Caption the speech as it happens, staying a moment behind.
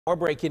More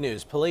breaking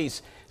news.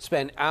 Police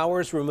spent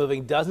hours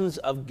removing dozens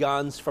of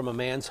guns from a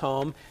man's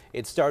home.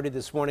 It started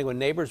this morning when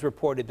neighbors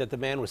reported that the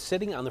man was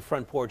sitting on the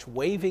front porch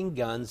waving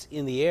guns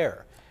in the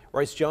air.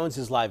 Royce Jones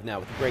is live now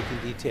with the breaking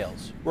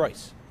details.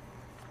 Royce.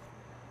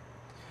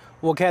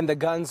 Well, Ken, the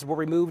guns were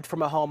removed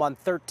from a home on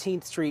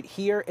 13th Street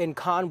here in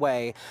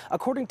Conway.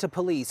 According to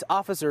police,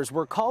 officers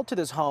were called to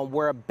this home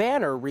where a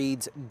banner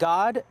reads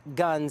 "God,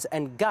 Guns,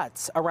 and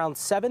Guts" around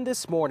 7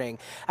 this morning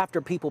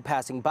after people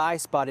passing by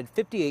spotted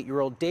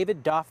 58-year-old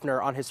David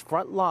Doffner on his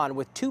front lawn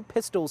with 2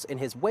 pistols in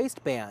his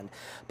waistband.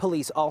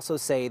 Police also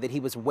say that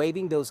he was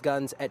waving those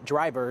guns at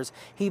drivers.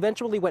 He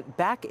eventually went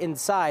back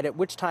inside, at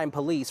which time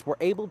police were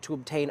able to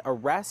obtain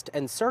arrest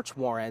and search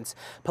warrants.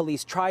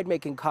 Police tried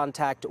making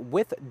contact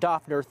with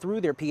Doffner through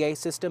their PA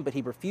system, but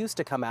he refused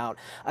to come out.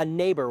 A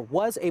neighbor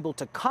was able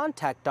to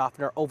contact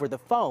Doffner over the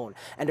phone,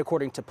 and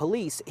according to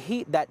police,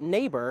 that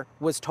neighbor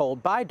was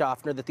told by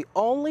Doffner that the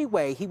only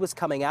way he was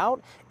coming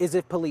out is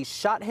if police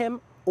shot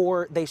him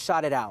or they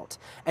shot it out.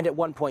 And at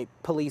one point,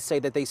 police say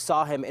that they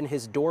saw him in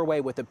his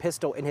doorway with a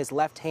pistol in his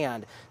left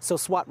hand, so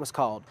SWAT was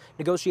called.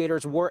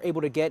 Negotiators were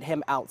able to get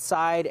him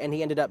outside, and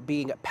he ended up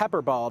being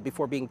pepperballed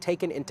before being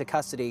taken into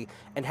custody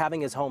and having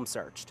his home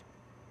searched.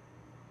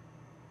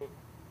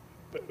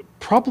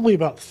 Probably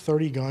about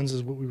 30 guns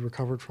is what we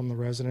recovered from the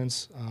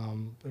residents.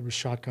 There was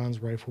shotguns,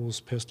 rifles,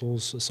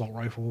 pistols, assault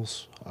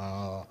rifles,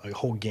 a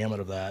whole gamut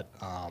of that.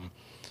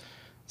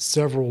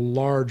 Several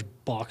large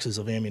boxes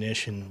of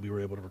ammunition we were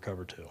able to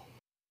recover too.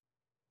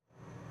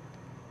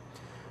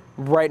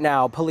 Right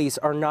now, police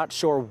are not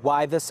sure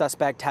why the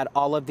suspect had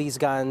all of these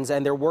guns,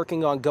 and they're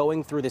working on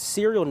going through the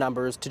serial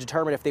numbers to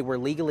determine if they were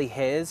legally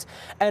his.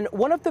 And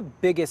one of the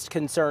biggest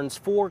concerns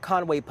for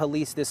Conway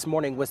police this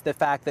morning was the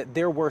fact that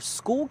there were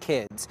school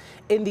kids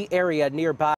in the area nearby.